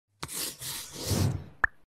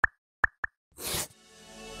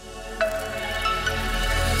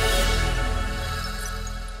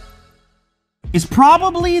is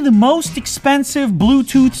probably the most expensive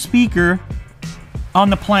Bluetooth speaker on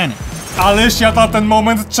the planet. Ależ ja na ten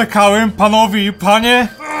moment czekałem, panowie i panie.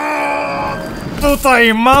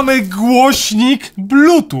 Tutaj mamy głośnik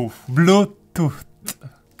Bluetooth,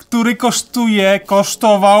 który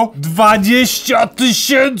kosztował 20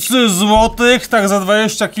 000 złotych, tak za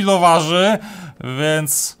 20 kilo waży,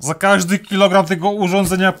 więc za każdy kilogram tego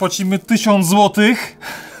urządzenia płacimy 1000 złotych.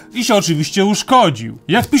 I się oczywiście uszkodził.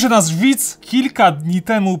 Jak pisze nasz widz, kilka dni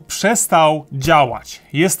temu przestał działać.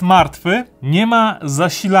 Jest martwy, nie ma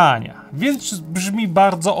zasilania. Więc brzmi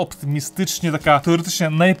bardzo optymistycznie, taka teoretycznie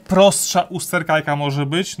najprostsza usterka jaka może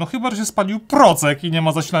być. No chyba, że się spalił procek i nie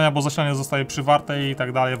ma zasilania, bo zasilanie zostaje przywarte i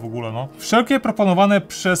tak dalej w ogóle, no. Wszelkie proponowane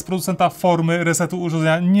przez producenta formy resetu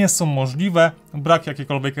urządzenia nie są możliwe. Brak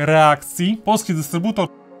jakiejkolwiek reakcji. Polski dystrybutor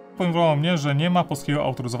poinformował mnie, że nie ma polskiego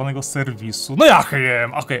autoryzowanego serwisu. No ja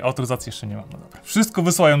wiem, okej, autoryzacji jeszcze nie mam, no dobra. Wszystko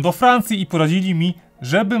wysyłają do Francji i poradzili mi,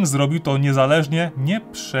 żebym zrobił to niezależnie, nie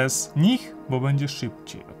przez nich, bo będzie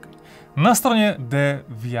szybciej, okej. Na stronie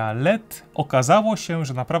BŁOD okazało się,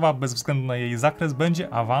 że naprawa bez względu na jej zakres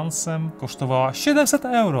będzie awansem kosztowała 700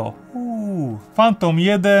 euro. Phantom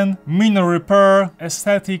 1, Minor Repair,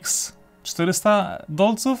 Aesthetics 400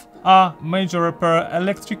 dolców, a Major Repair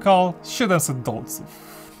Electrical 700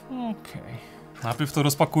 dolców. Okej. Najpierw to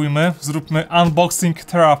rozpakujmy, zróbmy unboxing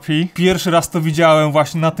therapy. Pierwszy raz to widziałem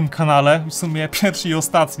właśnie na tym kanale, w sumie pierwszy i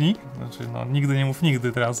ostatni. Znaczy, no nigdy nie mów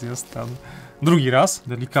nigdy, teraz jest ten drugi raz.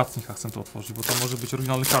 Delikatnie chcę to otworzyć, bo to może być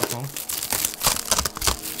oryginalny karton.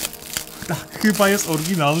 Tak, chyba jest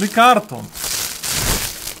oryginalny karton.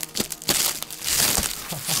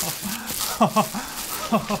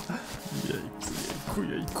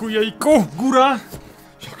 Jejku, góra!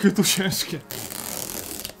 Jakie to ciężkie.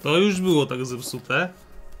 To już było tak zepsute.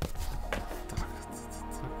 Tak,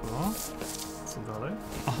 o. Co dalej?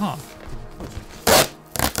 Aha.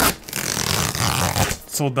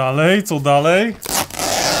 Co dalej?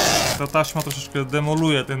 Ta taśma troszeczkę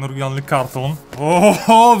demoluje ten oryginalny karton.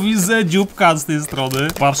 O, widzę dzióbka z tej strony.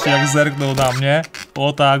 Patrzcie jak zerknął na mnie.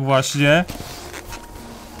 O tak właśnie.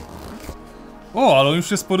 O, ale on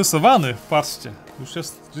już jest porysowany. Patrzcie. Już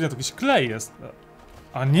jest... Nie, to jakiś klej jest.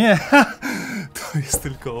 A nie, to jest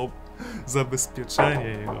tylko zabezpieczenie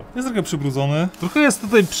jego. Jest trochę przybrudzony. Trochę jest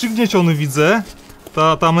tutaj przygnieciony, widzę.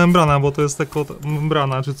 Ta membrana, bo to jest taka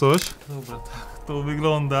membrana czy coś. Dobra, tak to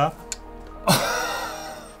wygląda.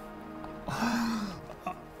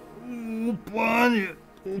 O panie,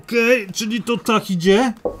 okej, czyli to tak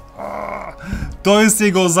idzie. To jest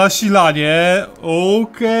jego zasilanie,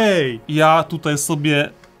 okej. Ja tutaj sobie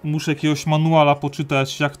muszę jakiegoś manuala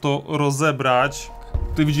poczytać, jak to rozebrać.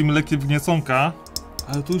 Tutaj widzimy lekkie wgnieconka,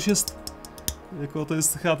 ale tu już jest, jako to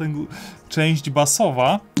jest chyba ten część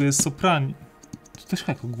basowa, to jest sopran. To też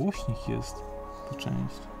jako głośnik jest, to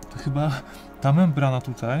część. To chyba ta membrana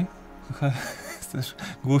tutaj, to jest też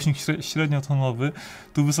głośnik średniotonowy,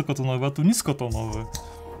 tu wysokotonowy, a tu niskotonowy.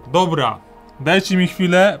 Dobra, dajcie mi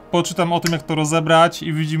chwilę, poczytam o tym jak to rozebrać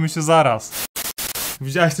i widzimy się zaraz.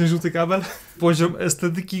 Widziałeś ten żółty kabel? Poziom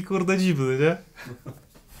estetyki kurde dziwny, nie?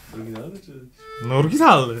 Oryginalny czy? No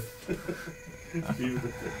oryginalny.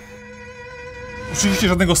 Oczywiście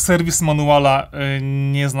żadnego serwis manuala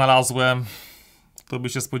nie znalazłem. To by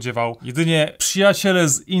się spodziewał. Jedynie przyjaciele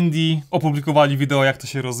z Indii opublikowali wideo jak to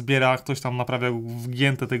się rozbiera. Ktoś tam naprawiał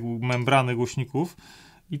wgięte te membrany głośników.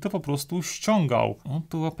 I to po prostu ściągał. On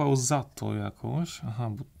to łapał za to jakoś. Aha,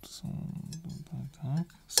 bo to są... Tak.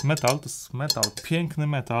 To jest metal. Piękny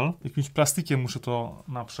metal. Jakimś plastikiem muszę to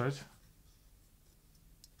naprzeć.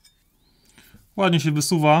 Ładnie się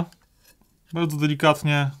wysuwa. Bardzo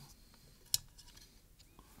delikatnie.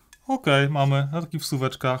 Okej, mamy na takich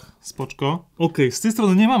wsuweczkach. Spoczko. Okej, z tej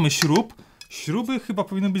strony nie mamy śrub. Śruby chyba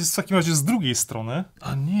powinny być w takim razie z drugiej strony.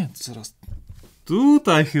 A nie, zaraz.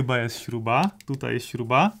 Tutaj chyba jest śruba. Tutaj jest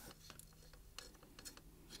śruba.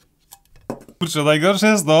 Kurczę, najgorsze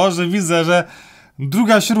jest to, że widzę, że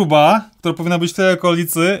druga śruba, która powinna być w tej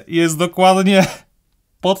okolicy, jest dokładnie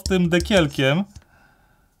pod tym dekielkiem.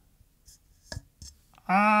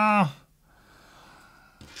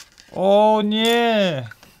 O nie!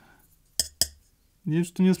 Nie wiem,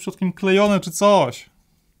 czy to nie jest przypadkiem klejone, czy coś.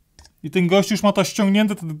 I ten gość już ma to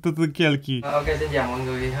ściągnięte, te dekielki. Ok, xin chào mọi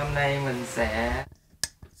người. Hôm nay mình sẽ...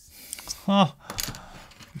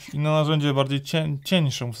 Inne narzędzie, bardziej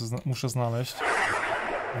cieńsze muszę znaleźć.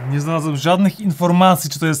 Nie znalazłem żadnych informacji,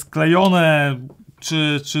 czy to jest klejone,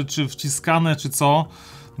 czy wciskane, czy co.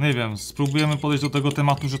 Nie wiem, spróbujemy podejść do tego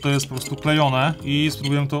tematu, że to jest po prostu klejone i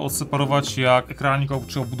spróbujemy to odseparować jak ekranik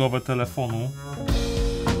czy obudowę telefonu.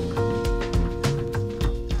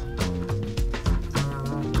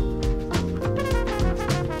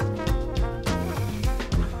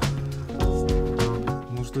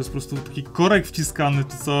 jest po prostu taki korek wciskany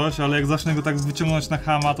czy coś, ale jak zacznę go tak wyciągnąć na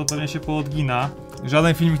chama, to pewnie się poodgina.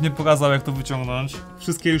 Żaden filmik nie pokazał, jak to wyciągnąć.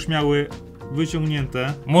 Wszystkie już miały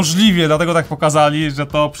wyciągnięte. Możliwie dlatego tak pokazali, że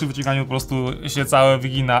to przy wyciąganiu po prostu się całe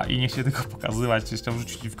wygina i nie chce tego pokazywać, jeszcze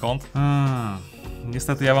wrzucili w kąt.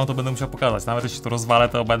 Niestety ja wam to będę musiał pokazać. Nawet jeśli to rozwalę,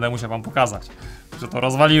 to będę musiał wam pokazać, że to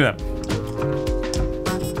rozwaliłem.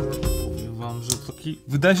 Powiem wam, że taki...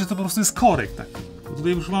 Wydaje się, że to po prostu jest korek taki. Bo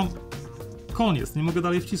tutaj już mam koniec, nie mogę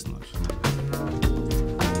dalej wcisnąć.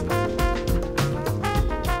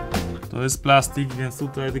 To jest plastik, więc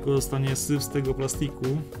tutaj tylko zostanie syf z tego plastiku.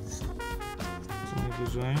 Co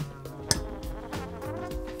najwyżej.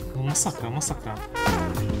 No masakra, masakra.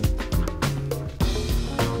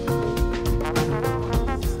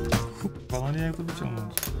 No nie wiem, jak to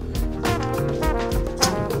wyciągnąć.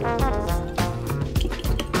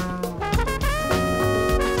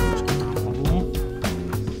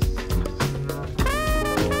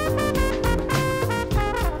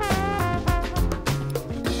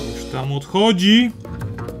 Już tam odchodzi.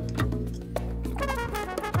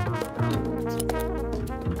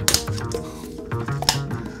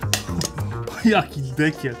 Jaki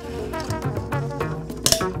dekiel.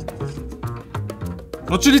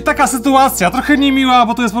 No czyli taka sytuacja, trochę niemiła,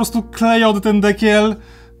 bo to jest po prostu klejony ten dekiel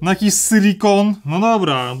na jakiś silikon. No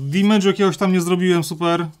dobra, damage'u jakiegoś tam nie zrobiłem,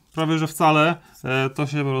 super, prawie że wcale. To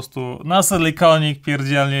się po prostu na silikonik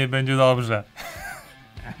pierdzielnie i będzie dobrze.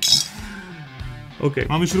 Okej,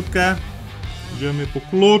 mamy śrubkę, idziemy po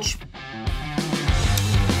klucz.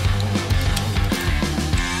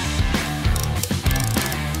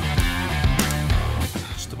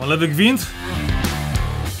 Czy to ma lewy gwint?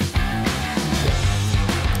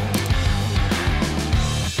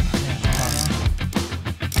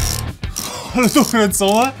 Ale to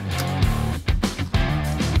kręcone?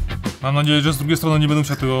 Mam nadzieję, że z drugiej strony nie będę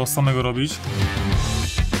musiał tego samego robić.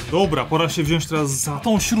 Dobra, pora się wziąć teraz za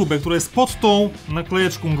tą śrubę, która jest pod tą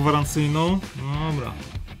naklejeczką gwarancyjną. Dobra,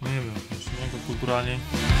 nie wiem, nie to kulturalnie.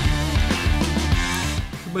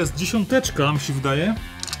 Chyba jest 10, mi się wydaje.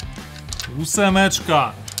 8.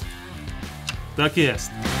 Tak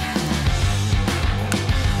jest.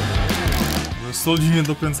 Solidnie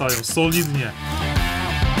dokręcają, solidnie.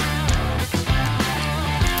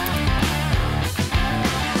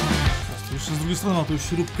 Jeszcze z drugiej strony mam tu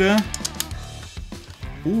śrubkę.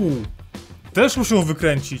 Też muszę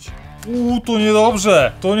wykręcić. To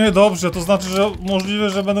niedobrze. To niedobrze. To znaczy, że możliwe,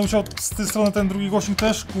 że będę musiał z tej strony ten drugi głośnik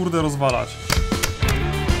też, kurde, rozwalać.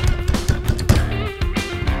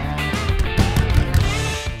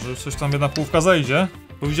 Może już coś tam jedna połówka zejdzie.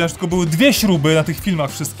 Bo widziałem, że tylko były 2 śruby na tych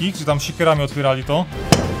filmach wszystkich, gdzie tam siekierami otwierali to.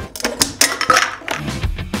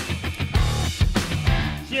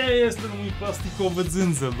 Gdzie jest ten mój plastikowy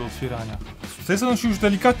dzyndzel do otwierania? Z tej strony się już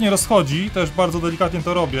delikatnie rozchodzi, też bardzo delikatnie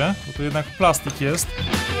to robię, bo to jednak plastik jest.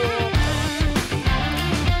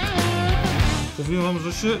 Powiem wam,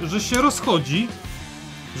 że się rozchodzi,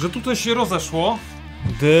 że tutaj się rozeszło.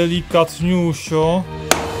 Delikatniusio.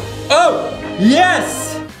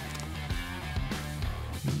 Yes!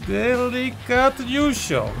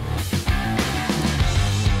 Delikatniusio.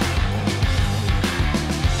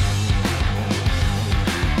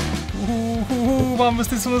 Mamy z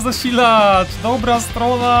tej strony zasilacz. Dobra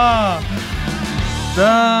strona.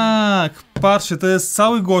 Tak, patrzcie, to jest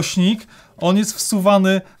cały głośnik. On jest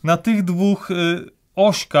wsuwany na tych 2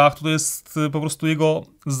 ośkach. To jest po prostu jego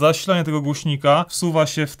zasilanie tego głośnika. Wsuwa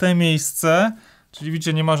się w te miejsce. Czyli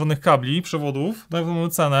widzicie, nie ma żadnych kabli, przewodów. Tak, mamy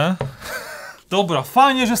cenę. Dobra,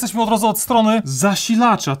 fajnie, że jesteśmy od razu od strony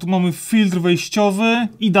zasilacza. Tu mamy filtr wejściowy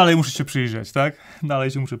i dalej muszę się przyjrzeć, tak?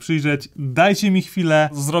 Dalej się muszę przyjrzeć. Dajcie mi chwilę,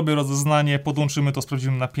 zrobię rozeznanie, podłączymy to,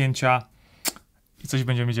 sprawdzimy napięcia i coś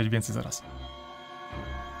będziemy wiedzieć więcej zaraz.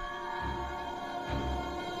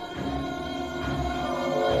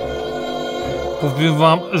 Powiem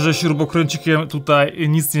wam, że śrubokręcikiem tutaj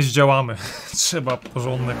nic nie zdziałamy. Trzeba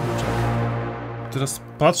porządne klucze. Teraz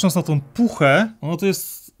patrząc na tą puchę, ono to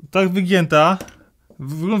jest tak wygięta.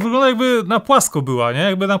 Wygląda jakby na płasko była, nie?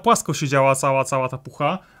 Jakby na płasko siedziała cała ta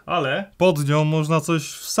pucha, ale pod nią można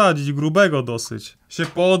coś wsadzić grubego dosyć. Się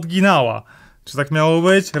poodginała. Czy tak miało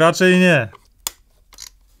być? Raczej nie.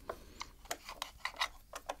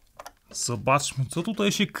 Zobaczmy, co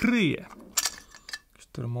tutaj się kryje.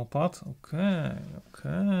 Termopad, okej.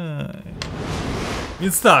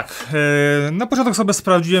 Więc tak, na początek sobie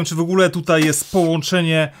sprawdziłem, czy w ogóle tutaj jest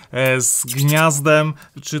połączenie z gniazdem,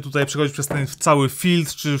 czy tutaj przechodzi przez ten cały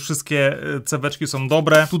filtr, czy wszystkie ceweczki są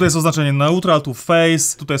dobre. Tutaj jest oznaczenie neutral, tu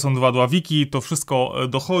face, tutaj są dwa dławiki, to wszystko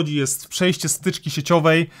dochodzi, jest przejście styczki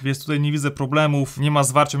sieciowej, więc tutaj nie widzę problemów, nie ma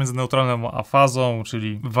zwarcia między neutralną a fazą,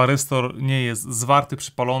 czyli warystor nie jest zwarty,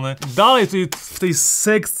 przypalony. Dalej tutaj w tej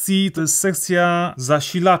sekcji, to jest sekcja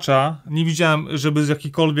zasilacza, nie widziałem, żeby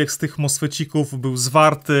jakikolwiek z tych MOSFETików był zwarty.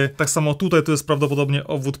 Tak samo tutaj to jest prawdopodobnie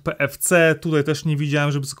obwód PFC. Tutaj też nie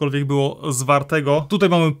widziałem, żeby cokolwiek było zwartego. Tutaj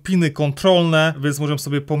mamy piny kontrolne, więc możemy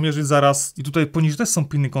sobie pomierzyć zaraz. I tutaj poniżej też są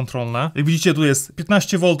piny kontrolne. Jak widzicie, tu jest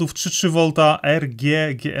 15 V, 3,3 V, RG,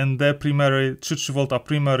 GND, primary, 3,3 V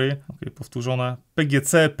primary. Ok, powtórzone.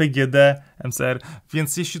 PGC, PGD, MCR,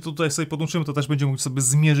 więc jeśli tutaj sobie podłączymy, to też będziemy mogli sobie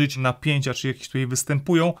zmierzyć napięcia, czy jakieś tutaj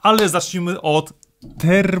występują, ale zacznijmy od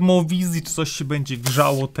termowizji, czy coś się będzie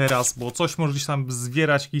grzało teraz, bo coś może gdzieś tam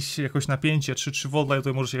zwierać jakoś napięcie, 3 V, i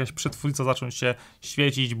tutaj może się jakaś przetwórnica zacząć się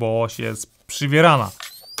świecić, bo się jest przywierana.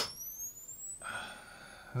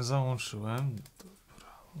 Załączyłem.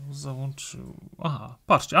 Załączyłem. Aha,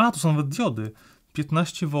 patrzcie, tu są nawet diody.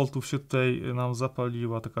 15 V się tutaj nam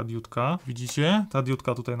zapaliła taka diodka. Widzicie? Ta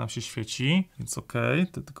diodka tutaj nam się świeci, więc okej.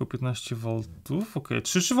 To tylko 15 V. Okej,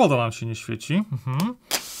 3 V nam się nie świeci.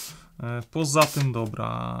 Poza tym,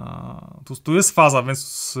 dobra, tu jest faza,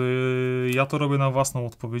 więc ja to robię na własną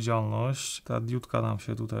odpowiedzialność. Ta diodka nam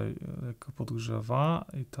się tutaj lekko podgrzewa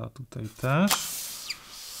i ta tutaj też.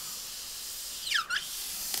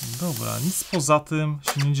 Dobra, nic poza tym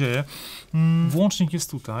się nie dzieje. Włącznik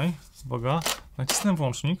jest tutaj. Uwaga, nacisnę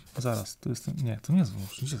włącznik. Zaraz, to jest ten... Nie, to nie jest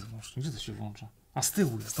włącznik. Gdzie jest włącznik? Gdzie to się włącza? A z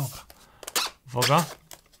tyłu jest, dobra. Uwaga.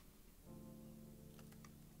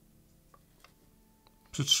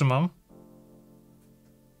 Przytrzymam.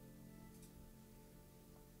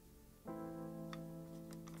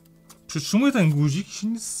 Przytrzymuję ten guzik i się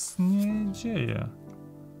nic nie dzieje.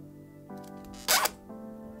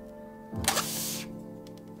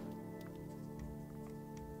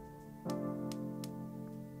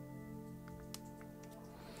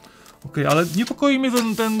 Okej, ale niepokoi mnie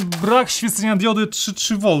ten brak świecenia diody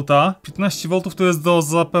 3,3 V. 15 V to jest do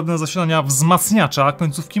zapewne zasilania wzmacniacza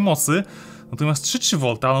końcówki mocy. Natomiast 3,3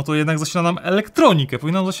 V, no to jednak zasila nam elektronikę.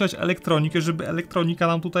 Powinna zasilać elektronikę, żeby elektronika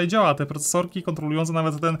nam tutaj działała. Te procesorki kontrolujące,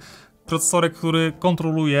 nawet ten procesorek, który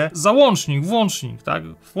kontroluje załącznik, włącznik, tak?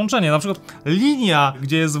 Włączenie, na przykład linia,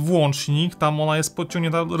 gdzie jest włącznik, tam ona jest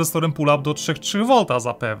podciągnięta rezystorem pull-up do 3,3 V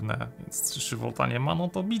zapewne. Więc 3,3 V nie ma, no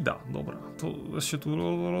to bida. Dobra, to się tu...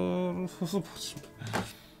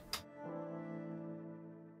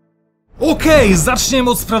 Okej, zaczniemy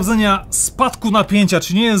od sprawdzenia spadku napięcia,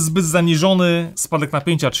 czy nie jest zbyt zaniżony spadek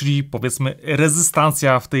napięcia, czyli powiedzmy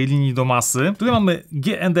rezystancja w tej linii do masy. Tutaj mamy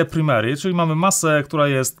GND primary, czyli mamy masę, która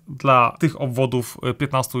jest dla tych obwodów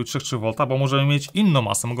 15 i 3,3 V, bo możemy mieć inną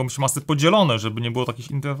masę, mogą być masy podzielone, żeby nie było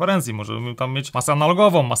takich interferencji, możemy tam mieć masę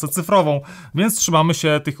analogową, masę cyfrową, więc trzymamy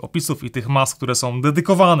się tych opisów i tych mas, które są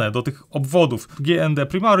dedykowane do tych obwodów. GND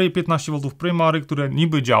primary, 15 V primary, które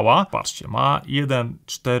niby działa, patrzcie, ma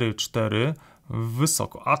 1,4,4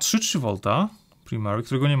 wysoko, a 3,3 V primary,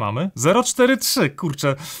 którego nie mamy, 0,43,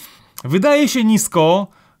 kurczę, wydaje się nisko,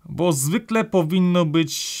 bo zwykle powinno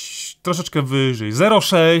być troszeczkę wyżej.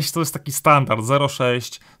 0,6 to jest taki standard,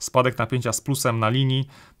 0,6 spadek napięcia z plusem na linii,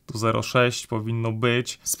 tu 0,6 powinno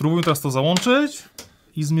być. Spróbujmy teraz to załączyć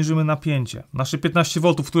i zmierzymy napięcie. Nasze 15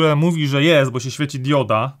 V, które mówi, że jest, bo się świeci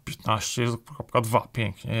dioda, 15,2,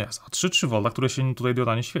 pięknie jest, a 3,3 V, które się tutaj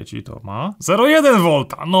dioda nie świeci, to ma 0,1 V,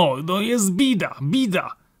 no jest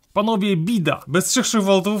bida. Panowie, bida. Bez 3,3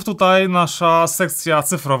 V tutaj nasza sekcja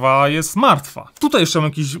cyfrowa jest martwa. Tutaj jeszcze mam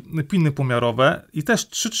jakieś piny pomiarowe i też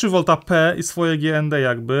 3,3 V P i swoje GND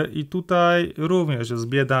jakby i tutaj również jest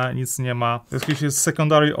bieda, nic nie ma. Jakiś jest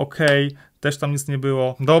secondary OK, też tam nic nie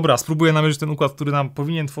było. Dobra, spróbuję namierzyć ten układ, który nam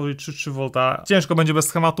powinien tworzyć 3,3 V. Ciężko będzie bez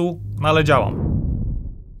schematu, no ale działam.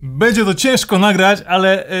 Będzie to ciężko nagrać,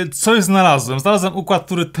 ale coś znalazłem. Znalazłem układ,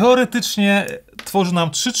 który teoretycznie tworzy nam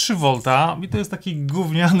 3,3 V i to jest taki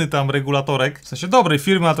gówniany tam regulatorek. W sensie dobrej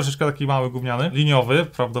firmy, a troszeczkę taki mały gówniany. Liniowy,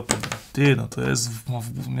 prawdopodobnie. Ty, no to jest...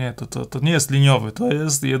 Nie, to nie jest liniowy, to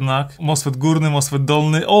jest jednak MOSFET górny, MOSFET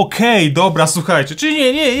dolny. Okej, dobra, słuchajcie. Czyli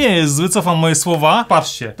nie jest, wycofam moje słowa.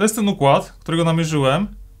 Patrzcie, to jest ten układ, którego namierzyłem.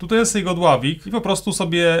 Tutaj jest jego dławik i po prostu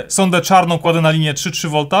sobie sondę czarną kładę na linię 3,3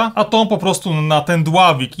 V, a tą po prostu na ten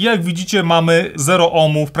dławik. I jak widzicie, mamy 0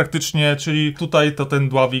 ohmów praktycznie, czyli tutaj to ten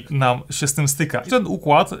dławik nam się z tym styka. I ten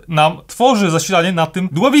układ nam tworzy zasilanie na tym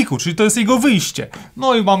dławiku, czyli to jest jego wyjście.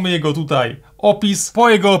 No i mamy jego tutaj Opis. Po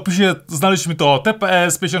jego opisie znaleźliśmy to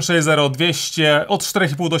TPS 5600200 od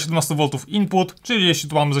 4,5 do 17 V input, czyli jeśli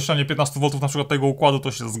tu mamy zasilanie 15 V na przykład tego układu,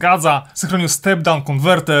 to się zgadza. Synchronił step down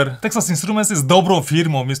converter. Texas Instruments jest dobrą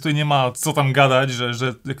firmą, więc tutaj nie ma co tam gadać,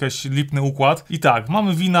 że jakiś lipny układ. I tak,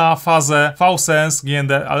 mamy wina, fazę, V-Sense,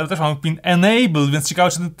 GND, ale też mamy pin enable, więc ciekawe,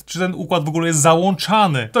 czy ten układ w ogóle jest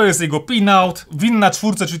załączany. To jest jego pinout. Win na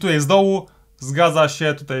 4, czyli tutaj z dołu. Zgadza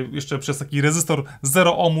się, tutaj jeszcze przez taki rezystor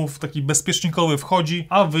 0 ohmów, taki bezpiecznikowy wchodzi,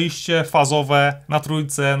 a wyjście fazowe na 3,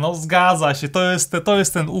 no zgadza się, to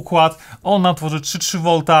jest ten układ, on nam tworzy 3,3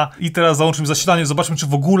 V i teraz załączymy zasilanie, zobaczmy czy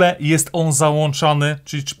w ogóle jest on załączany,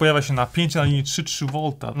 czyli czy pojawia się napięcie na linii 3,3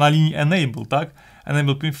 V, na linii enable, tak?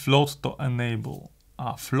 Enable pin, float to enable.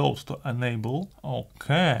 A, float to enable.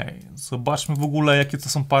 Okej. Zobaczmy w ogóle, jakie to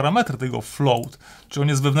są parametry tego float. Czy on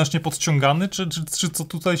jest wewnętrznie podciągany, czy co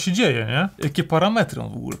tutaj się dzieje, nie? Jakie parametry on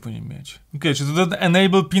w ogóle powinien mieć? Okej, czy ten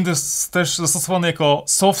enable pin to jest też zastosowany jako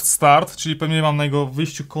soft start, czyli pewnie mam na jego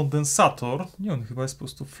wyjściu kondensator. Nie, on chyba jest po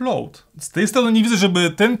prostu float. Z tej strony nie widzę,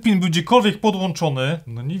 żeby ten pin był gdziekolwiek podłączony.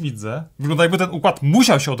 No nie widzę. Wygląda jakby ten układ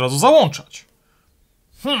musiał się od razu załączać.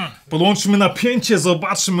 Podłączmy napięcie,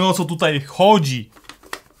 zobaczmy o co tutaj chodzi.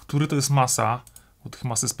 Który to jest masa? Bo tych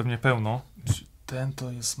mas jest pewnie pełno. Ten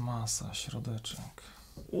to jest masa, środeczek.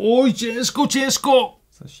 Oj, ciężko, ciężko!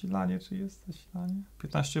 Zasilanie, czy jest zasilanie?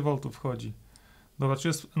 15 V wchodzi. Dobra, czy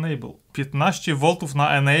jest enable? 15 V na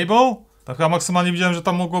enable? Tak chyba maksymalnie widziałem, że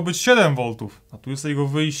tam mogło być 7 V. A tu jest jego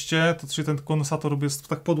wyjście, to czy ten kondensator jest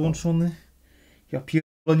tak podłączony? Ja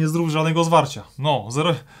pierdolę, nie zrób żadnego zwarcia. No,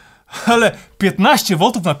 0... Ale 15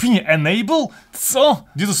 V na pinie enable? Co?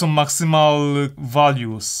 Gdzie to są maximal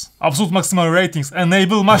values? Absolute maximal ratings.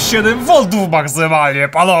 Enable ma 7 V maksymalnie,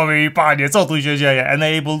 panowie i panie, co tu się dzieje?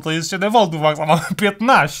 Enable to jest 7 V maksymalnie,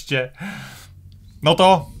 15. No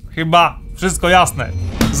to chyba wszystko jasne.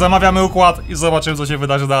 Zamawiamy układ i zobaczymy, co się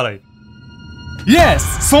wydarzy dalej.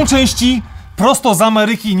 Jest! Są części prosto z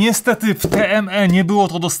Ameryki, niestety w TME nie było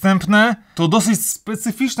to dostępne. To dosyć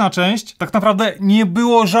specyficzna część. Tak naprawdę nie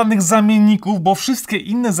było żadnych zamienników, bo wszystkie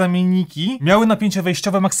inne zamienniki miały napięcie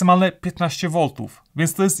wejściowe maksymalne 15 V.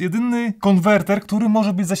 Więc to jest jedyny konwerter, który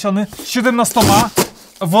może być zasilany 17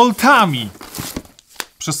 V.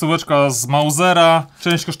 Przesyłeczka z Mausera.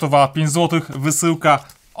 Część kosztowała 5 zł, wysyłka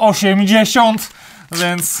 80,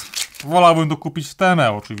 więc wolałbym to kupić w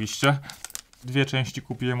TME oczywiście. 2 części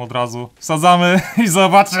kupiłem od razu. Wsadzamy i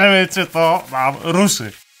zobaczymy, czy to nam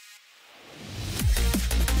ruszy.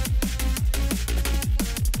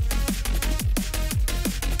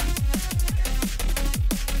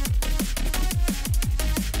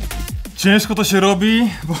 Ciężko to się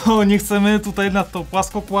robi, bo nie chcemy tutaj na to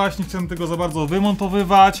płasko kłaść, nie chcemy tego za bardzo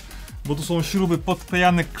wymontowywać, bo tu są śruby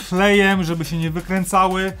podklejane klejem, żeby się nie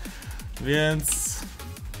wykręcały, więc...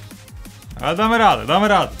 Ale damy radę, damy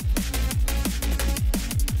radę.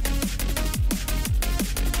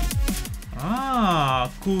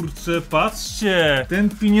 Kurczę, patrzcie! Ten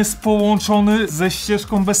pin jest połączony ze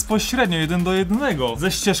ścieżką bezpośrednio, 1 do 1,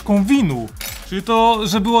 ze ścieżką winu. Czyli to,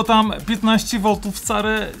 że było tam 15 V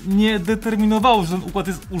wcale nie determinowało, że ten układ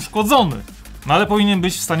jest uszkodzony. No ale powinien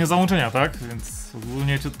być w stanie załączenia, tak? Więc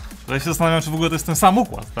ogólnie ja się zastanawiam, czy w ogóle to jest ten sam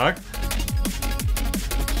układ, tak?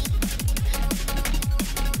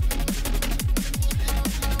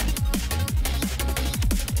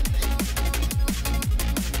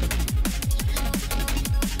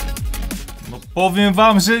 Powiem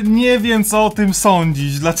wam, że nie wiem co o tym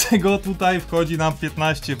sądzić. Dlaczego tutaj wchodzi nam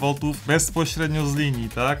 15 V bezpośrednio z linii,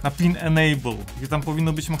 tak? Na pin enable. Gdzie tam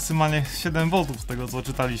powinno być maksymalnie 7 V z tego co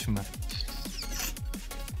czytaliśmy.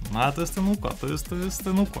 No ale to jest ten układ, to jest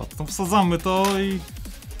ten układ. To wsadzamy to i...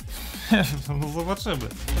 Nie wiem, no zobaczymy.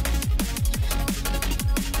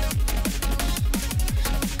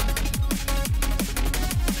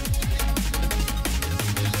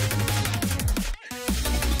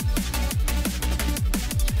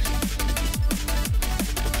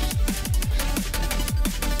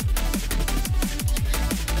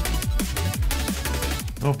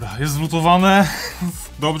 Dobra, jest zlutowane.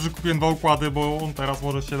 Dobrze, kupiłem 2 układy, bo on teraz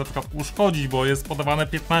może się na przykład uszkodzić, bo jest podawane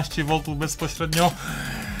 15 V bezpośrednio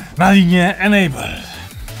na linię enable.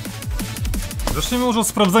 Zacznijmy może od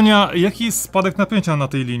sprawdzenia, jaki jest spadek napięcia na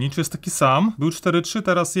tej linii. Czy jest taki sam? Był 4,3,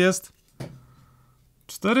 teraz jest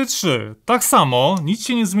 4,3. Tak samo, nic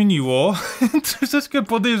się nie zmieniło. Troszeczkę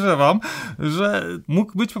podejrzewam, że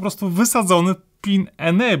mógł być po prostu wysadzony pin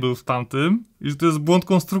enable w tamtym i że to jest błąd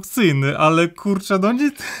konstrukcyjny, ale kurczę, no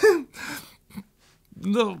nie...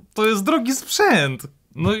 No, to jest drogi sprzęt.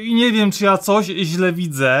 No i nie wiem, czy ja coś źle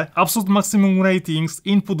widzę. Absolute maximum ratings,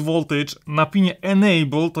 input voltage na pinie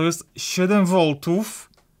enable to jest 7 V.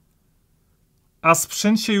 a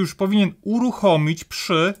sprzęt się już powinien uruchomić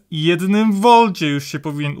przy 1 volcie już się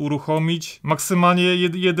powinien uruchomić, maksymalnie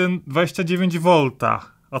 1,29 V.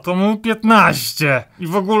 A to mamy 15. I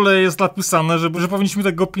w ogóle jest napisane, że powinniśmy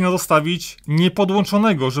tego pina dostawić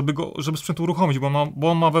niepodłączonego, żeby sprzęt uruchomić,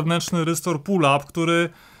 bo on ma wewnętrzny restore pull-up, który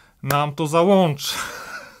nam to załączy.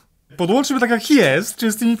 Podłączymy tak jak jest,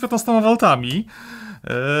 czyli z tymi 15 V.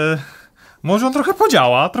 Może on trochę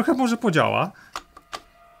podziała, może podziała.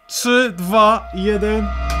 3, 2, 1.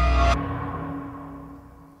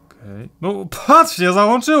 Okej. No patrzcie,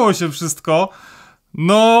 załączyło się wszystko.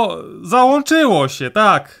 No, załączyło się,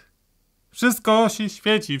 tak. Wszystko się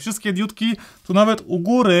świeci, wszystkie diodki, tu nawet u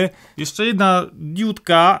góry jeszcze jedna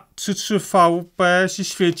diodka 33VP się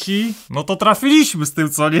świeci. No to trafiliśmy z tym,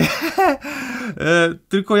 co nie?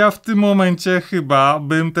 Tylko ja w tym momencie chyba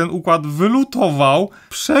bym ten układ wylutował,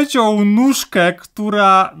 przeciął nóżkę,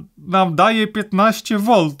 która nam daje 15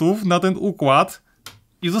 V na ten układ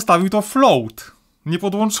i zostawił to float,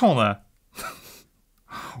 niepodłączone.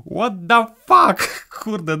 What the fuck?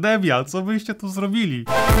 Kurde, debial, co byście tu zrobili?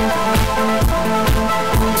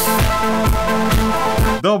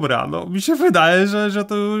 Dobra, no mi się wydaje,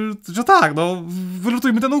 że tak, no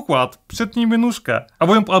wylutujmy ten układ, przetnijmy nóżkę,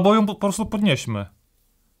 albo ją po prostu podnieśmy.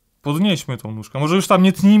 Podnieśmy tą nóżkę, może już tam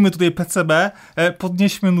nie tnijmy tutaj PCB,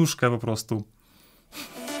 podnieśmy nóżkę po prostu.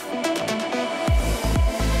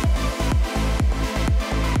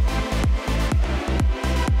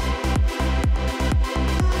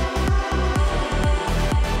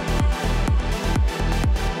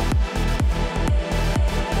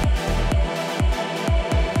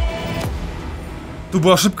 Tu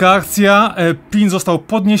była szybka akcja, pin został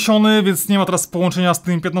podniesiony, więc nie ma teraz połączenia z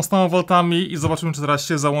tymi 15 V i zobaczymy, czy teraz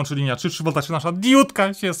się załączy linia 3 V, czy nasza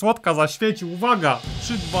diodka się słodka zaświeci. Uwaga!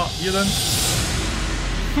 3, 2, 1.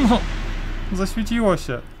 No, zaświeciło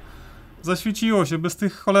się. Zaświeciło się bez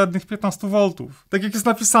tych cholernych 15 V. Tak jak jest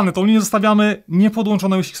napisane, tą linię zostawiamy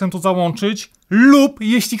niepodłączoną, jeśli chcemy to załączyć, lub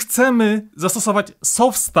jeśli chcemy zastosować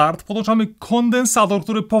soft start, podłączamy kondensator,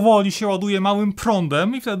 który powoli się ładuje małym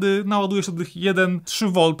prądem i wtedy naładuje się do tych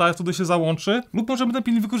 1,3 V, wtedy się załączy, lub możemy ten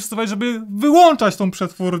pin wykorzystywać, żeby wyłączać tą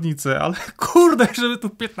przetwornicę, ale kurde, żeby tu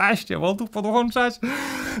 15 V podłączać.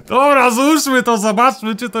 Dobra, złóżmy to,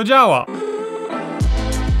 zobaczmy, czy to działa.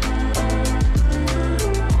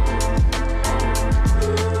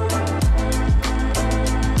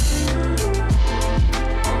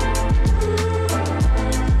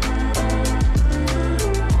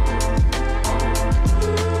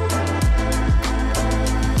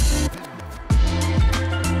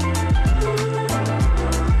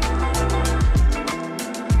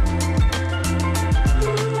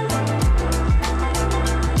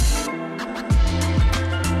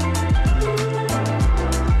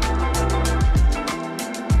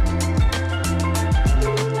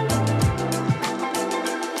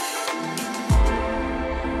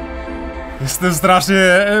 Jestem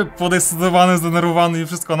strasznie podekscytowany, zdenerwowany i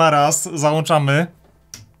wszystko naraz. Załączamy.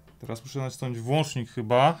 Teraz muszę nacisnąć włącznik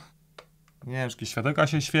chyba. Nie wiem, czy jakieś światełka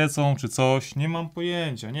się świecą, czy coś. Nie mam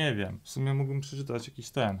pojęcia, nie wiem. W sumie mógłbym przeczytać jakiś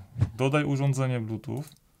ten. Dodaj urządzenie Bluetooth.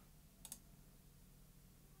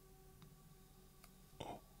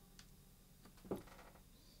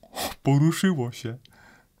 Poruszyło się.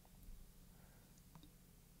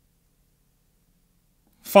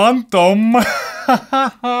 Phantom!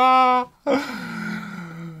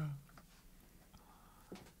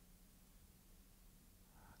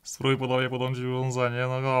 Spróbuj podobnie podłączyć urządzenie,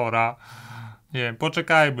 no dobra. Nie wiem,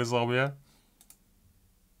 poczekajmy sobie.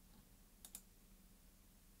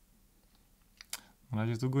 Na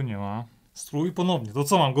razie tu go nie ma. Spróbuj ponownie, to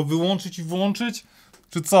co, mam go wyłączyć i włączyć?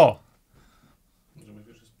 Czy co? Możemy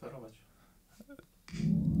już sparować.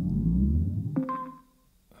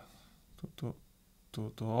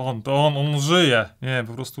 To on żyje. Nie,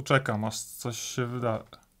 po prostu czekam, aż coś się wyda.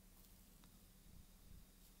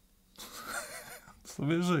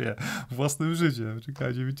 Sobie żyje własnym życiem.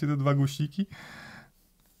 Czekajcie, widzicie te dwa głośniki?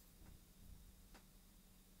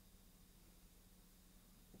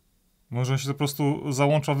 Może on się po prostu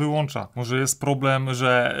załącza, wyłącza. Może jest problem,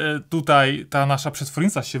 że tutaj ta nasza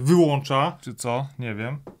przetwornica się wyłącza, czy co? Nie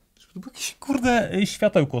wiem. To było jakieś kurde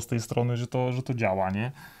światełko z tej strony, że to działa,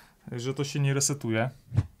 nie? Że to się nie resetuje.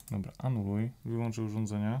 Dobra, anuluj. Wyłączę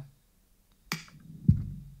urządzenie.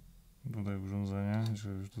 Dodaj urządzenie, że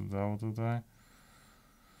już dodało tutaj.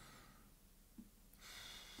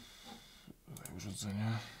 Dodaj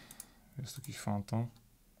urządzenie. Jest jakiś fantom.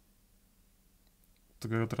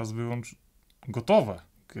 Tylko go teraz wyłącz. Gotowe.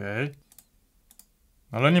 Okej.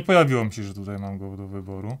 Ale nie pojawiło mi się, że tutaj mam go do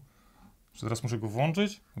wyboru. Czy teraz muszę go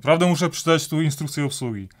włączyć? Naprawdę muszę przeczytać tu instrukcję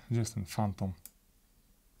obsługi. Gdzie jest ten fantom?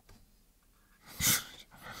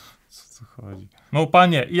 co chodzi. No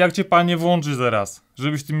panie, i jak cię panie włączy zaraz,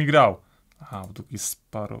 żebyś ty mi grał? Aha, bo tu jest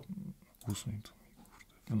sparo... Usuń to mi,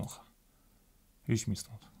 kurde, wynocha. Idź mi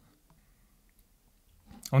stąd.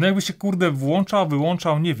 On jakby się, kurde, włączał,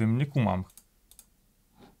 wyłączał, nie wiem, nie kumam.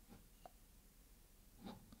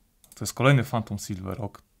 To jest kolejny Phantom Silver,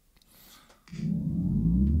 ok.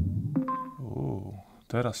 O,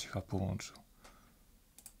 teraz się chyba połączył.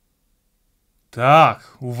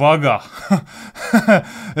 Tak, uwaga.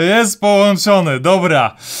 Jest połączony,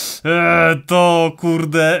 dobra. To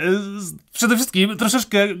kurde. Przede wszystkim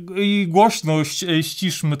troszeczkę głośność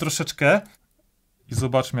ściszmy troszeczkę. I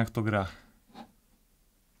zobaczmy, jak to gra.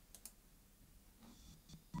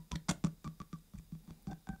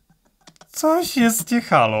 Coś jest nie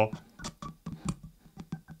halo.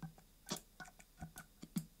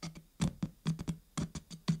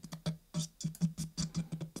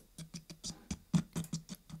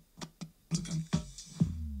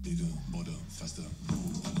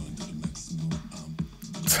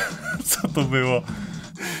 Co to było?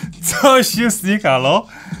 Coś jest nie halo.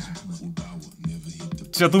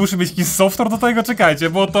 Czy ja tu muszę mieć jakiś software do tego? Czekajcie,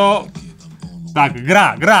 bo to... Tak,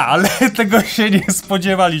 gra, ale tego się nie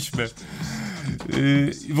spodziewaliśmy.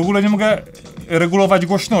 W ogóle nie mogę regulować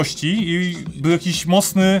głośności i był jakiś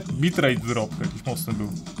mocny bitrate drop, jakiś mocny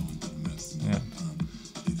był. Nie.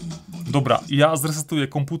 Dobra, ja zresetuję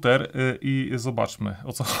komputer i zobaczmy,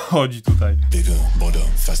 o co chodzi tutaj.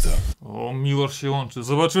 O, Miłosz się łączy.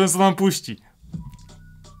 Zobaczymy, co nam puści.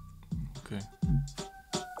 Okay.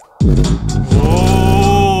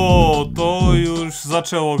 O, to już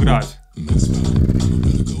zaczęło grać.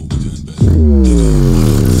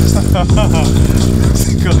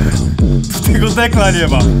 Tego dekla nie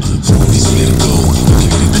ma. Na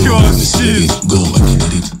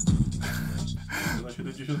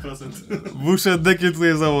 70%. Muszę dekiel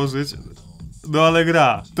tutaj założyć. No ale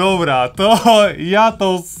gra. Dobra, to ja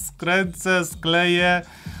to skręcę, skleję.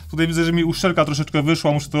 Tutaj widzę, że mi uszczelka troszeczkę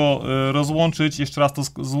wyszła, muszę to rozłączyć, jeszcze raz to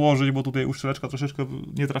złożyć, bo tutaj uszczeleczka troszeczkę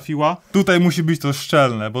nie trafiła. Tutaj musi być to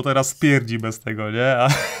szczelne, bo teraz pierdzi bez tego, nie? A...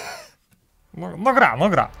 No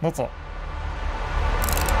gra, no co?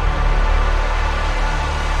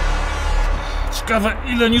 Ciekawe,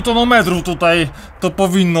 ile newtonometrów tutaj to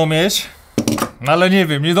powinno mieć, no ale nie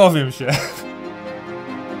wiem, nie dowiem się.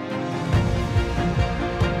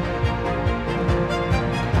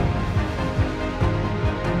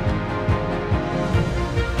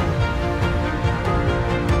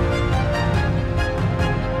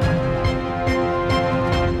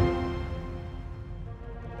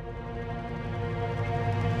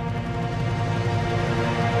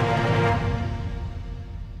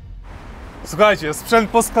 Słuchajcie, sprzęt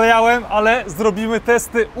posklejałem, ale zrobimy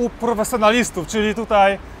testy u profesjonalistów, czyli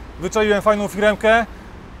tutaj wyczaiłem fajną firemkę,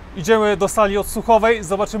 idziemy do sali odsłuchowej,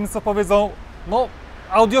 zobaczymy, co powiedzą, no,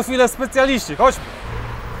 audiofile specjaliści, chodźmy.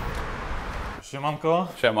 Siemanko.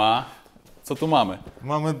 Siema. Co tu mamy?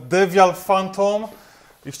 Mamy Devial Phantom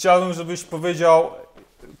i chciałbym, żebyś powiedział,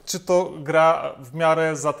 czy to gra w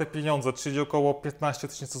miarę za te pieniądze, czyli około 15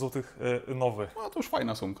 000 złotych nowy. No to już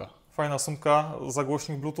fajna sumka. Fajna sumka, za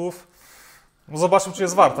głośnik Bluetooth. No zobaczmy, czy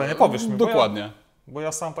jest warta, nie? Powiesz mi. Dokładnie. Bo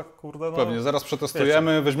ja sam tak, kurde, no... Pewnie, zaraz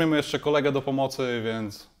przetestujemy, wiecie. Weźmiemy jeszcze kolegę do pomocy,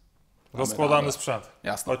 więc... Rozkładamy sprzęt.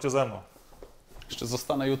 Jasne. Chodźcie ze mną. Jeszcze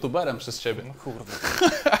zostanę youtuberem przez ciebie. No kurde.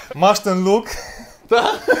 Masz ten look?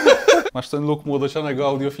 Tak. Masz ten look młodocianego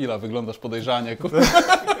audiofila, wyglądasz podejrzanie.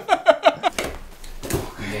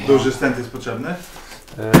 Duży stent jest potrzebny?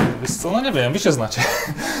 Wiesz co, no nie wiem, wy się znacie.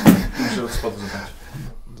 Muszę od spodu zadać.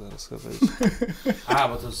 Zaraz chyba A,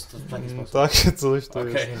 bo to jest w taki sposób. takie coś to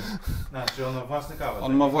jest. Znaczy on ma własny kabel.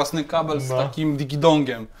 On ma własny kabel z No. takim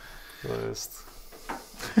digidongiem. To jest...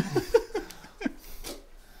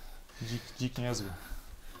 Dzik niezły.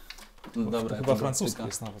 Dobra, To chyba francuski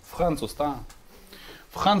jest nawet. Francuz, tak.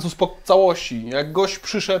 Francuz po całości. Jak gość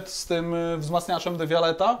przyszedł z tym wzmacniaczem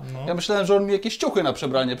Devialeta, No. ja myślałem, że on mi jakieś ciuchy na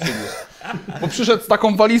przebranie przyniósł. Bo przyszedł z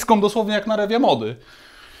taką walizką dosłownie jak na rewie mody.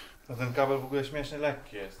 A ten kabel w ogóle śmiesznie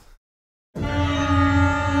lekki jest.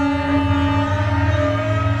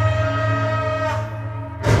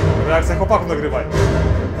 Reakcja chłopaków nagrywaj.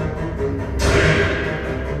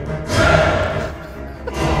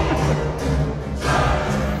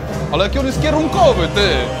 Ale jaki on jest kierunkowy, ty!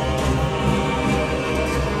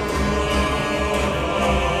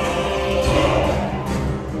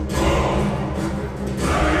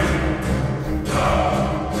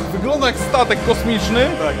 Wygląda jak statek kosmiczny.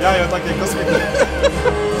 Tak, jajo takie kosmiczne.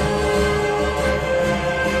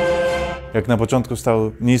 Jak na początku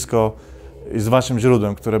stał nisko i z waszym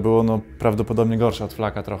źródłem, które było no, prawdopodobnie gorsze od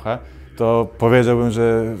flaka trochę, to powiedziałbym,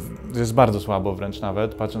 że jest bardzo słabo wręcz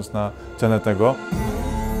nawet, patrząc na cenę tego.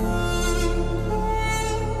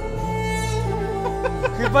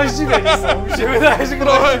 Chyba zdziwieni są, mi się wydaje, że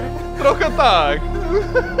Trochę tak.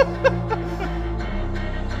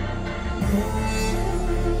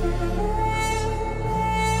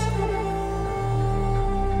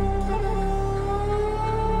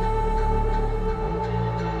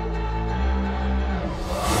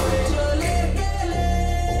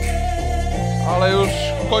 Ale już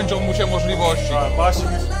kończą mu się możliwości. Basik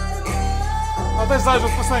już... No też zależy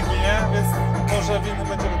od piosenki, nie? Więc może winny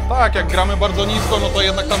będzie... Tak, jak gramy bardzo nisko, no to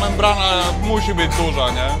jednak ta membrana musi być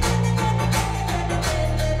duża, nie?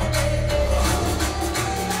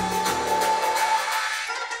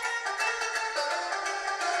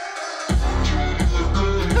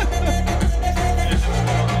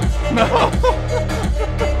 No.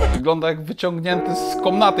 Wygląda jak wyciągnięty z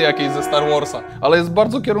komnaty jakiejś ze Star Warsa, ale jest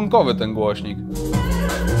bardzo kierunkowy ten głośnik.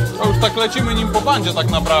 To już tak lecimy nim po bandzie tak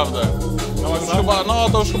naprawdę.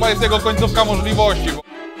 To już chyba jest jego końcówka możliwości.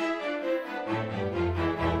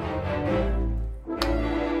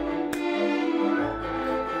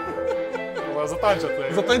 Zatańczę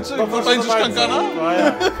tutaj. Zatańczysz kankana?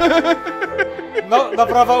 No,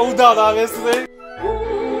 naprawa udana, więc tutaj...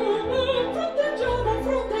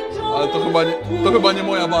 Ale to chyba nie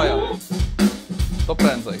moja baja. To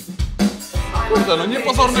prędzej. Kurde, no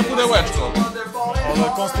niepozorne pudełeczko. Ale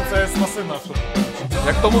konstrukcja jest masywna.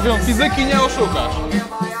 Jak to mówią, fizyki nie oszukasz.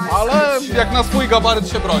 Ale jak na swój gabaryt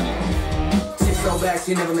się broni.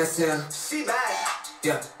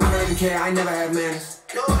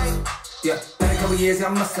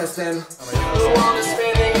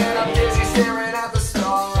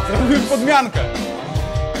 Zrobiłem podmiankę.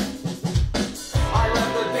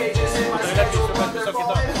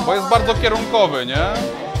 Bo jest bardzo kierunkowy, nie?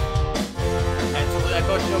 Co do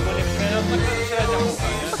jakości ogólnie brzmienia, to taka średnia mucha,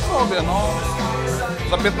 nie? Tak sobie, no.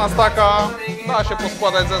 Za 15-taka da się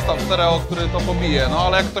poskładać zestaw stereo, który to pobije, no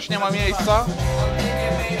ale jak ktoś nie ma miejsca,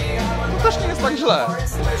 to też nie jest tak źle.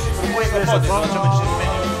 Spróbuję go podnieść, zobaczymy, czy się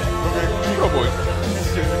zmieni. Próbuj.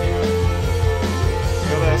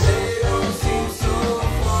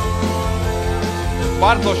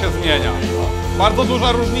 Bardzo się zmienia. Bardzo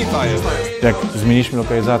duża różnica jest. Jak zmieniliśmy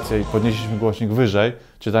lokalizację i podnieśliśmy głośnik wyżej,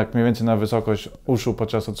 czy tak mniej więcej na wysokość uszu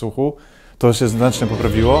podczas odsłuchu, to się znacznie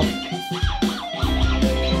poprawiło.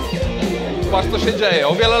 Patrz, co się dzieje,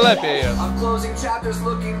 o wiele lepiej jest.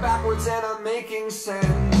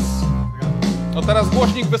 No teraz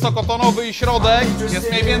głośnik wysokotonowy i środek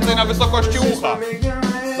jest mniej więcej na wysokości ucha.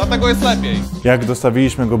 Dlatego jest lepiej. Jak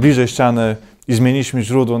dostawiliśmy go bliżej ściany i zmieniliśmy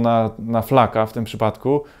źródło na flaka w tym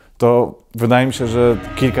przypadku, to wydaje mi się, że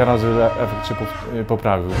kilka razy efekt się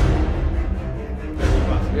poprawił.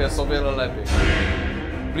 Jest o wiele lepiej.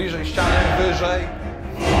 Bliżej ściany, wyżej,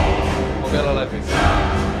 o wiele lepiej.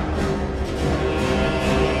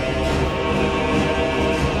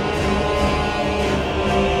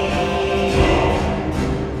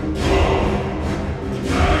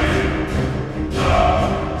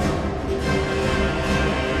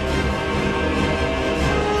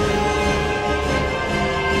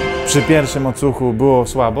 Przy pierwszym odsłuchu było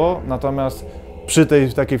słabo, natomiast przy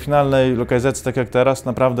tej takiej finalnej lokalizacji, tak jak teraz,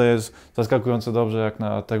 naprawdę jest zaskakująco dobrze jak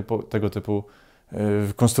na tego typu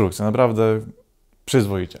konstrukcje. Naprawdę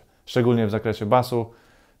przyzwoicie. Szczególnie w zakresie basu,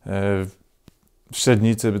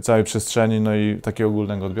 średnicy, całej przestrzeni, no i takiego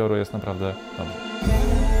ogólnego odbioru jest naprawdę dobrze.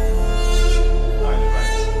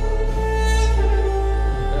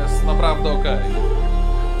 Jest naprawdę okej.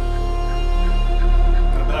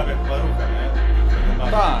 Nadrabia parucha, nie?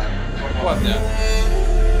 Tak, dokładnie.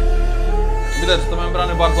 Widać, że te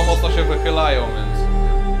membrany bardzo mocno się wychylają, więc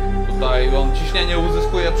tutaj on ciśnienie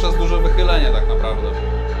uzyskuje przez duże wychylenie tak naprawdę.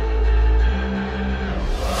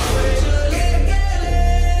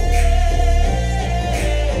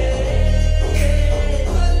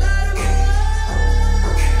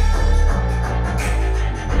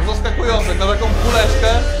 Zaskakujące, na taką kuleczkę.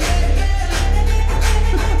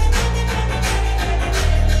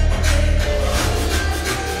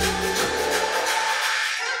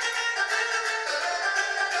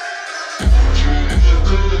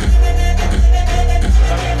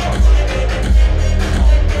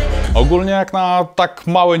 Ogólnie jak na tak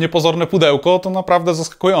małe, niepozorne pudełko, to naprawdę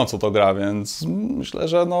zaskakująco to gra, więc myślę,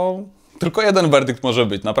 że no tylko jeden werdykt może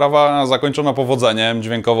być. Naprawa zakończona powodzeniem,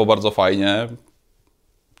 dźwiękowo bardzo fajnie.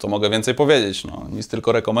 Co mogę więcej powiedzieć? No, nic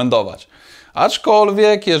tylko rekomendować.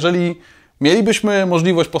 Aczkolwiek, jeżeli mielibyśmy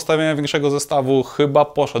możliwość postawienia większego zestawu, chyba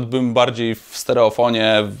poszedłbym bardziej w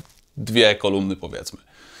stereofonie, w 2 kolumny powiedzmy.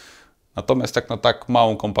 Natomiast jak na tak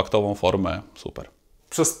małą, kompaktową formę, super.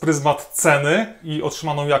 Przez pryzmat ceny i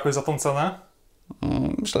otrzymaną jakość za tą cenę?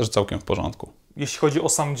 Myślę, że całkiem w porządku. Jeśli chodzi o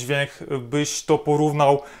sam dźwięk, byś to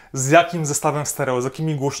porównał z jakim zestawem stereo, z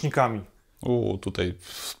jakimi głośnikami? Tutaj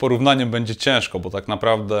z porównaniem będzie ciężko, bo tak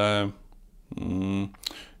naprawdę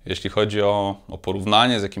jeśli chodzi o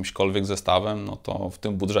porównanie z jakimśkolwiek zestawem, no to w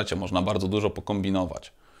tym budżecie można bardzo dużo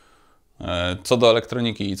pokombinować. Co do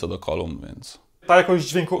elektroniki i co do kolumn, więc... Ta jakość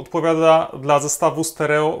dźwięku odpowiada dla zestawu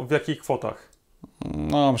stereo w jakich kwotach?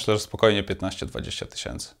 No, myślę, że spokojnie 15-20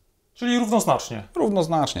 tysięcy. Czyli równoznacznie?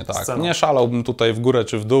 Równoznacznie, tak. Nie szalałbym tutaj w górę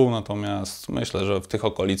czy w dół, natomiast myślę, że w tych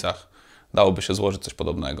okolicach dałoby się złożyć coś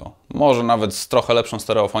podobnego. Może nawet z trochę lepszą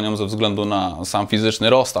stereofonią ze względu na sam fizyczny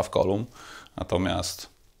rozstaw kolumn, natomiast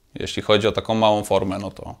jeśli chodzi o taką małą formę,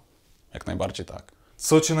 no to jak najbardziej tak.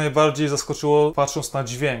 Co Cię najbardziej zaskoczyło, patrząc na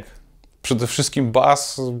dźwięk? Przede wszystkim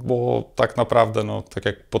bas, bo tak naprawdę, no, tak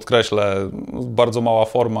jak podkreślę, bardzo mała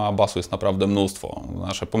forma, a basu jest naprawdę mnóstwo.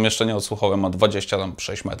 Nasze pomieszczenie odsłuchowe ma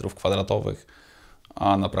 26 metrów kwadratowych,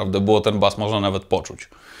 a naprawdę było ten bas można nawet poczuć.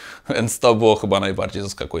 Więc to było chyba najbardziej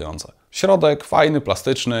zaskakujące. Środek fajny,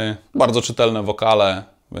 plastyczny, bardzo czytelne wokale,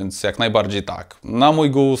 więc jak najbardziej tak. Na mój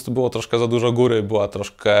gust było troszkę za dużo góry, była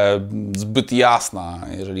troszkę zbyt jasna,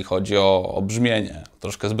 jeżeli chodzi o brzmienie,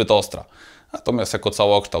 troszkę zbyt ostra. Natomiast jako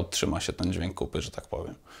całokształt trzyma się ten dźwięk kupy, że tak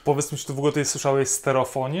powiem. Powiedz mi, czy ty w ogóle tutaj słyszałeś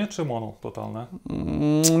stereofonię, czy mono totalne?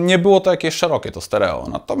 Nie było to jakieś szerokie, to stereo.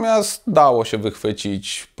 Natomiast dało się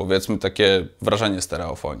wychwycić, powiedzmy, takie wrażenie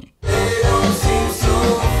stereofonii.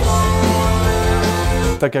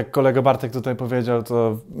 Tak jak kolega Bartek tutaj powiedział,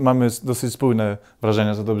 to mamy dosyć spójne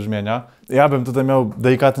wrażenia co do brzmienia. Ja bym tutaj miał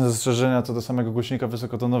delikatne zastrzeżenia co do samego głośnika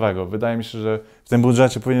wysokotonowego. Wydaje mi się, że w tym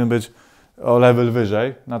budżecie powinien być o level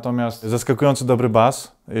wyżej, natomiast zaskakująco dobry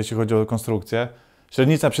bas, jeśli chodzi o konstrukcję.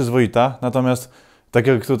 Średnica przyzwoita, natomiast tak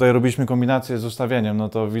jak tutaj robiliśmy kombinację z ustawieniem, no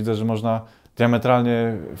to widzę, że można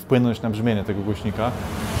diametralnie wpłynąć na brzmienie tego głośnika.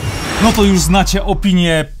 No to już znacie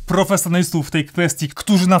opinię profesjonalistów w tej kwestii,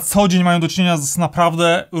 którzy na co dzień mają do czynienia z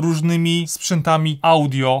naprawdę różnymi sprzętami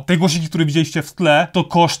audio. Te głośniki, które widzieliście w tle, to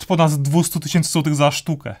koszt ponad 200 000 złotych za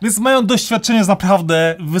sztukę. Więc mają doświadczenie z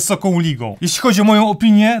naprawdę wysoką ligą. Jeśli chodzi o moją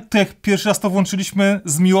opinię, to jak pierwszy raz to włączyliśmy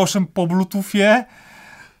z Miłoszem po Bluetoothie,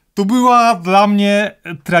 to była dla mnie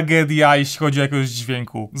tragedia, jeśli chodzi o jakość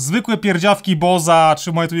dźwięku. Zwykłe pierdziawki Boza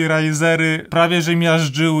czy moje tutaj realizery prawie że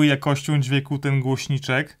miażdżyły jakością dźwięku ten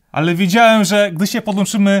głośniczek. Ale wiedziałem, że gdy się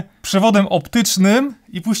podłączymy przewodem optycznym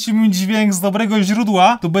i puścimy dźwięk z dobrego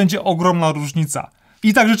źródła, to będzie ogromna różnica.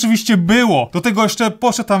 I tak rzeczywiście było. Do tego jeszcze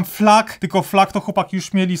poszedł tam FLAC, tylko FLAC to chłopaki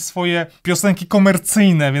już mieli swoje piosenki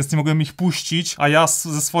komercyjne, więc nie mogłem ich puścić, a ja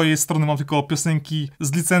ze swojej strony mam tylko piosenki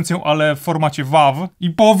z licencją, ale w formacie WAV. I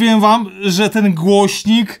powiem wam, że ten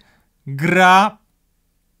głośnik gra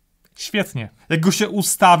świetnie. Jak go się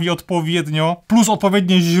ustawi odpowiednio, plus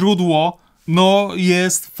odpowiednie źródło, no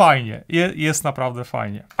jest fajnie. Jest naprawdę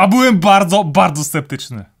fajnie. A byłem bardzo, bardzo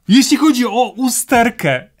sceptyczny. Jeśli chodzi o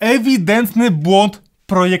usterkę, ewidentny błąd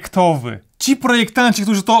projektowy. Ci projektanci,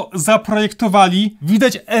 którzy to zaprojektowali,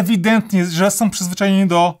 widać ewidentnie, że są przyzwyczajeni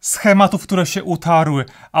do schematów, które się utarły.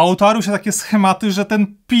 A utarły się takie schematy, że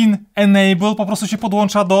ten pin enable po prostu się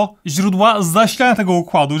podłącza do źródła zasilania tego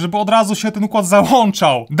układu, żeby od razu się ten układ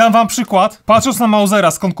załączał. Dam wam przykład. Patrząc na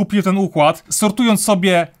Mausera, skąd kupiłem ten układ, sortując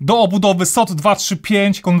sobie do obudowy SOT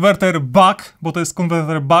 235 konwerter buck, bo to jest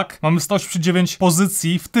konwerter buck, mamy 189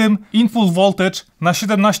 pozycji, w tym input voltage na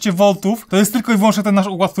 17 V, to jest tylko i wyłącznie ten nasz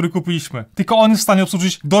układ, który kupiliśmy. Tylko on jest w stanie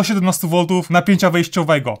obsłużyć do 17 V napięcia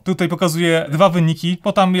wejściowego. Tutaj pokazuję dwa wyniki,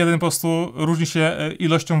 bo tam jeden po prostu różni się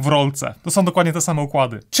ilością w rolce. To są dokładnie te same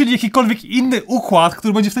układy. Czyli jakikolwiek inny układ,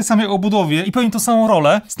 który będzie w tej samej obudowie i pełni tą samą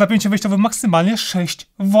rolę, z napięciem wejściowym maksymalnie 6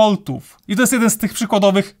 V. I to jest jeden z tych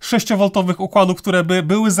przykładowych 6V układów, które by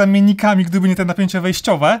były zamiennikami, gdyby nie te napięcia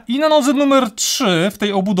wejściowe. I na nodze numer 3 w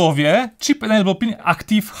tej obudowie Chip Enable Pin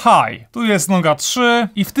Active High. Tu jest noga 3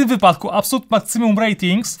 i w tym wypadku Absolute Maximum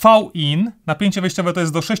Ratings V-in, napięcie wejściowe to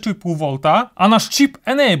jest do 6,5 V, a nasz Chip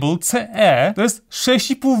Enable CE to jest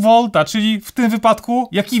 6,5 V, czyli w tym wypadku,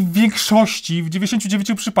 jak i w większości, w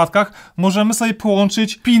 99 przypadkach, możemy sobie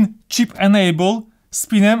połączyć pin Chip Enable z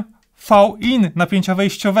pinem V-in napięcia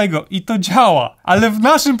wejściowego i to działa. Ale w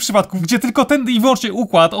naszym przypadku, gdzie tylko ten i wyłącznie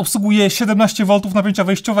układ obsługuje 17 V napięcia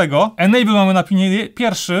wejściowego, Enable mamy na pinie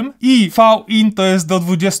pierwszym i V-in to jest do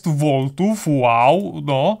 20 V, wow,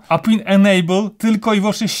 no, a pin Enable tylko i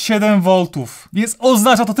wyłącznie 7 V. Więc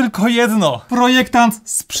oznacza to tylko jedno. Projektant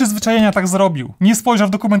z przyzwyczajenia tak zrobił. Nie spojrzał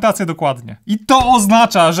w dokumentację dokładnie. I to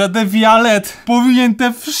oznacza, że BŁOD powinien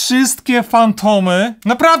te wszystkie fantomy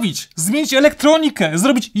naprawić, zmienić elektronikę,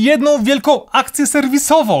 zrobić jedną jedną wielką akcję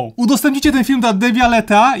serwisową. Udostępnicie ten film dla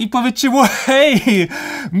Devialeta i powiedzcie mu, hej,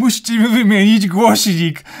 musimy wymienić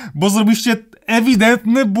głośnik, bo zrobiliście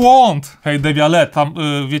ewidentny błąd. Hej, Devialet, tam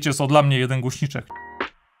wiecie co, dla mnie jeden głośniczek.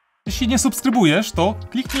 Jeśli nie subskrybujesz, to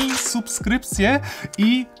kliknij subskrypcję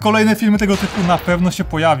i kolejne filmy tego typu na pewno się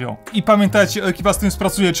pojawią. I pamiętajcie, ekipa z tym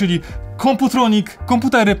współpracuje, czyli komputronik,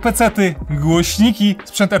 komputery, pecety, głośniki,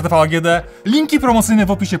 sprzęt RTV AGD, linki promocyjne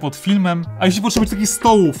w opisie pod filmem. A jeśli potrzebujecie takich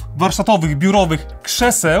stołów warsztatowych, biurowych,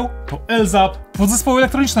 krzeseł, to Elzap, podzespoły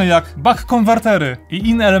elektroniczne jak back konwertery i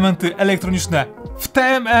inne elementy elektroniczne w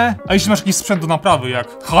TME. A jeśli masz jakiś sprzęt do naprawy jak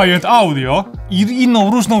high-end audio i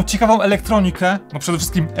inną różną ciekawą elektronikę, no przede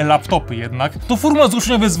wszystkim laptopy jednak, to formularz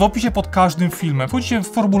zgłoszeniowy jest w opisie pod każdym filmem. Wchodzicie w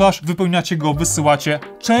formularz, wypełniacie go, wysyłacie.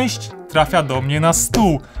 Część trafia do mnie na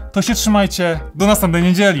stół. To się trzymajcie, do następnej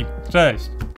niedzieli. Cześć!